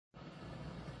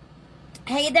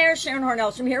Hey there,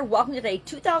 Horne-Ellstrom here. Welcome to day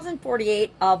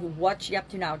 2048 of What You Up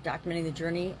To Now, documenting the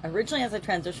journey originally as a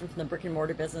transition from the brick and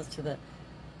mortar business to the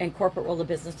corporate world of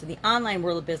business to the online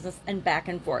world of business and back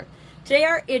and forth. Today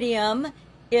our idiom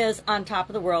is on top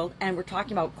of the world, and we're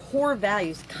talking about core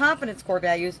values, confidence core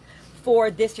values for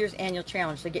this year's annual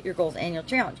challenge, to get your goals annual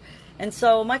challenge. And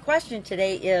so my question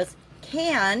today is,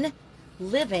 can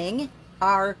living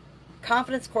our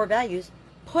confidence core values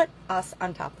put us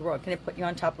on top of the world? Can it put you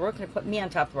on top of the world? Can it put me on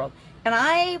top of the world? And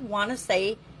I want to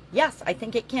say, yes, I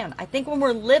think it can. I think when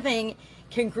we're living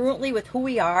congruently with who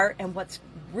we are and what's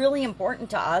really important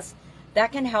to us,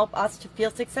 that can help us to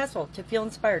feel successful, to feel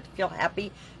inspired, to feel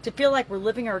happy, to feel like we're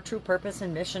living our true purpose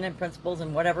and mission and principles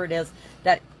and whatever it is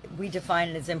that we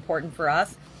define as important for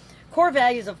us. Core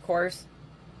values, of course,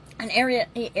 an area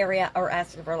or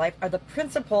aspect of our life, are the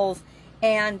principles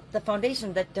and the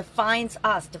foundation that defines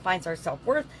us, defines our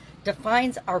self-worth,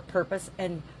 defines our purpose,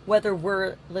 and whether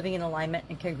we're living in alignment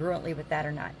and congruently with that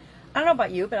or not. I don't know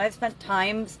about you, but I've spent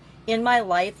times in my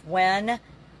life when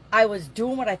I was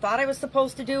doing what I thought I was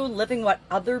supposed to do, living what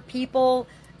other people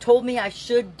told me I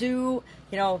should do,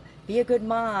 you know, be a good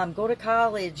mom, go to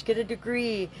college, get a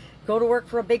degree, go to work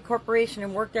for a big corporation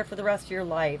and work there for the rest of your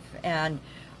life. And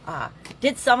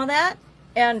did some of that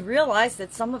and realized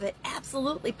that some of it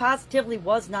absolutely, positively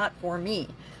was not for me.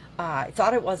 I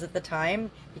thought it was at the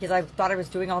time because I thought I was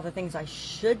doing all the things I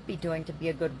should be doing to be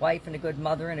a good wife and a good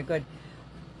mother and a good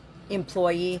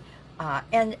employee.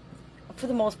 And for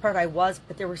the most part I was,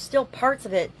 but there were still parts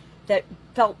of it that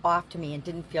felt off to me and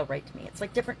didn't feel right to me. It's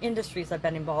like different industries I've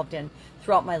been involved in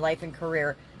throughout my life and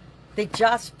career. They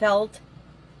just felt,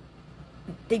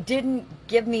 they didn't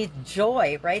give me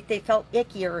joy, right? They felt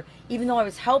icky, or even though I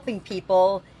was helping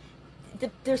people,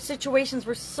 their situations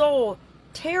were so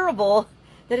terrible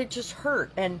that it just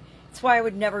hurt. And that's why I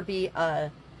would never be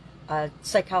a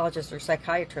psychologist or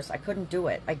psychiatrist. I couldn't do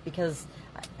it because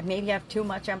maybe I have too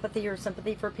much empathy or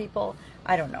sympathy for people.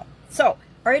 I don't know. So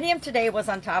our idiom today was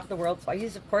on top of the world. So I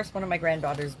used, of course, one of my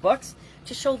granddaughter's books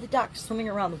to show the ducks swimming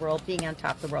around the world, being on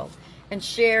top of the world, and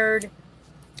shared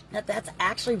that that's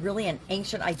actually really an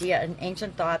ancient idea, an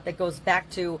ancient thought that goes back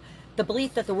to the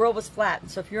belief that the world was flat.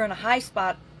 And so if you're in a high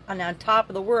spot on top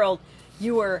of the world,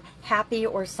 you were happy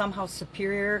or somehow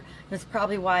superior. And that's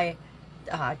probably why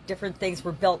different things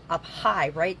were built up high,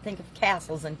 right? Think of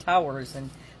castles and towers and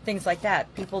things like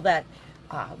that. People that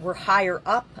were higher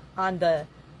up on the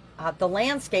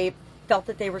landscape felt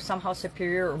that they were somehow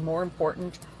superior or more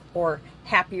important or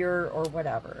happier or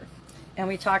whatever. And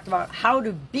we talked about how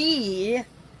to be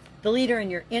the leader in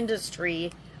your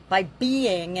industry by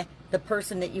being the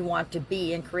person that you want to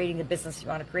be and creating the business you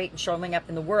want to create and showing up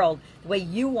in the world the way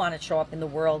you want to show up in the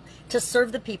world to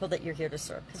serve the people that you're here to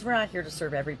serve. Because we're not here to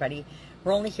serve everybody.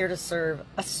 We're only here to serve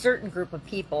a certain group of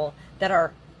people that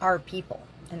are our people.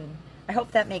 And I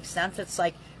hope that makes sense. It's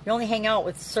like we only hang out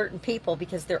with certain people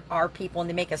because they're our people and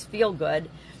they make us feel good,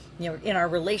 you know, in our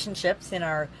relationships, in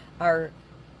our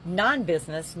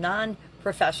non-business,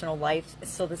 non-professional life.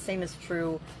 So the same is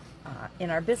true in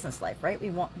our business life, right?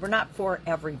 We're not for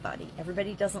everybody.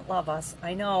 Everybody doesn't love us.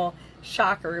 I know,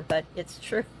 shocker, but it's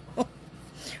true.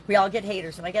 We all get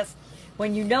haters. And I guess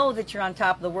when you know that you're on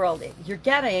top of the world, you're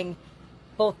getting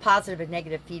both positive and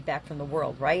negative feedback from the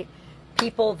world, right?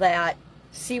 People that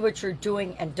see what you're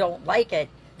doing and don't like it,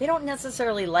 they don't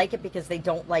necessarily like it because they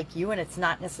don't like you, and it's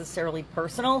not necessarily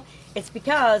personal. It's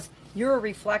because you're a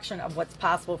reflection of what's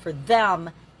possible for them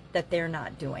that they're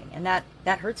not doing. And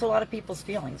that hurts a lot of people's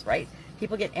feelings, right?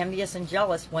 People get envious and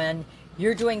jealous when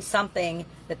you're doing something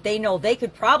that they know they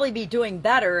could probably be doing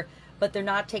better, but they're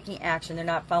not taking action, they're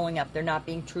not following up, they're not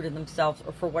being true to themselves,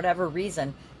 or for whatever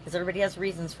reason, because everybody has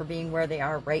reasons for being where they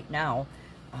are right now,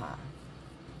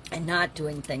 and not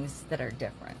doing things that are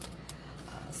different.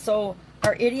 So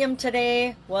our idiom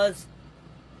today was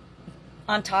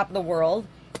on top of the world.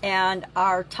 And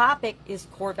our topic is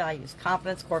core values,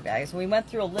 confidence core values. And we went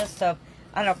through a list of,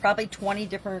 I don't know, probably 20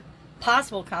 different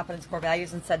possible confidence core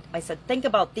values, and I said, think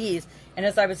about these. And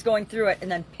as I was going through it,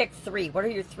 and then pick 3. What are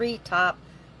your 3 top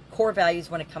core values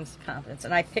when it comes to confidence?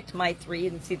 And I picked my 3,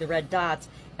 and see the red dots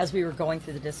as we were going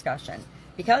through the discussion.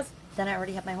 Because then I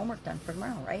already have my homework done for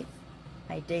tomorrow, right?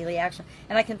 My daily action.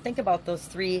 And I can think about those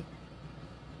 3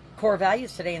 core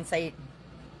values today and say,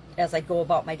 as I go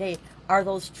about my day, are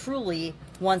those truly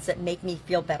ones that make me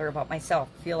feel better about myself,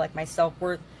 feel like my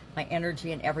self-worth, my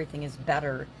energy, and everything is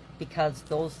better, because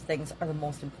those things are the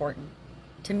most important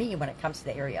to me when it comes to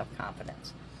the area of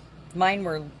confidence. Mine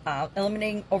were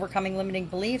overcoming limiting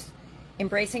beliefs,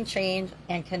 embracing change,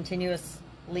 and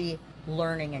continuously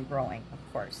learning and growing.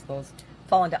 Of course, those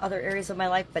fall into other areas of my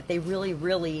life, but they really,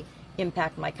 really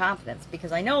impact my confidence,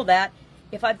 because I know that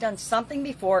if I've done something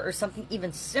before or something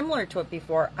even similar to it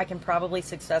before, I can probably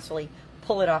successfully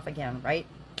pull it off again, right?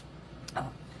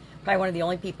 Probably one of the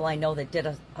only people I know that did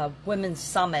a women's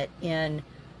summit in,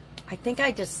 I think I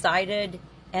decided,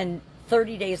 and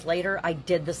 30 days later I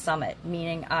did the summit,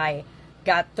 meaning I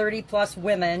got 30 plus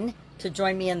women to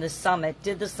join me in the summit,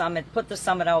 did the summit, put the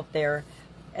summit out there,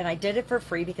 and I did it for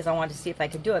free because I wanted to see if I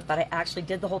could do it, but I actually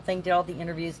did the whole thing, did all the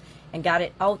interviews, and got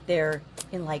it out there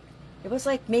in like, it was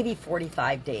like maybe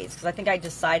 45 days, because I think I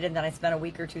decided, and then I spent a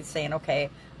week or two saying,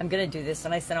 okay, I'm going to do this,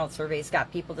 and I sent out surveys,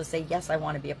 got people to say, yes, I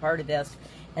want to be a part of this,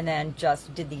 and then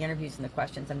just did the interviews and the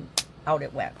questions, and out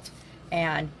it went.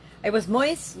 And it was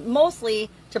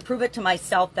mostly to prove it to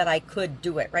myself that I could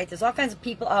do it, right? There's all kinds of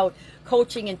people out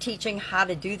coaching and teaching how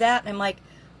to do that, and I'm like,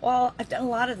 well, I've done a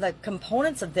lot of the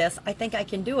components of this, I think I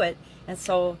can do it, and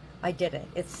so I did it.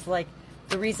 It's like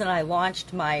the reason I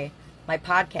launched my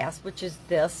podcast, which is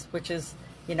this, which is,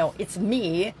 you know, it's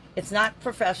me, it's not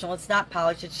professional, it's not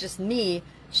polished, it's just me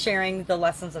sharing the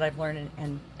lessons that I've learned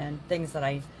and things that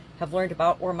I have learned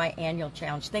about, or my annual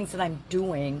challenge, things that I'm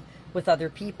doing with other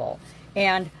people.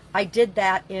 And I did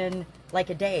that in like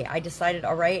a day. I decided,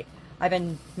 all right, I've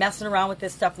been messing around with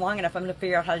this stuff long enough, I'm going to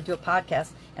figure out how to do a podcast,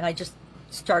 and I just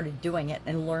started doing it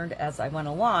and learned as I went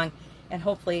along, and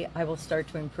hopefully I will start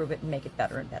to improve it and make it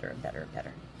better and better and better and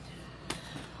better.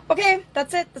 Okay,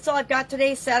 that's it. That's all I've got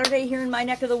today. Saturday here in my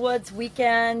neck of the woods.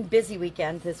 Weekend, busy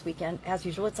weekend this weekend, as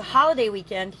usual. It's a holiday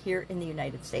weekend here in the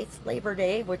United States. Labor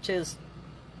Day, which is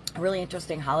a really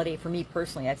interesting holiday for me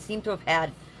personally. I seem to have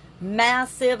had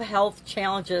massive health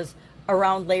challenges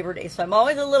around Labor Day, so I'm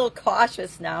always a little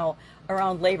cautious now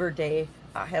around Labor Day.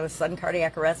 I had a sudden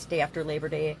cardiac arrest day after Labor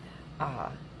Day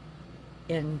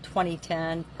in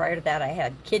 2010. Prior to that, I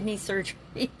had kidney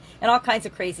surgery and all kinds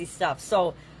of crazy stuff.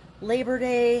 So Labor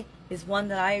Day is one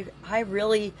that I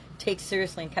really take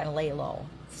seriously and kind of lay low.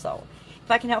 So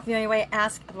if I can help you in any way,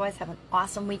 ask. Otherwise, have an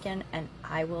awesome weekend, and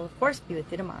I will, of course, be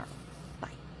with you tomorrow.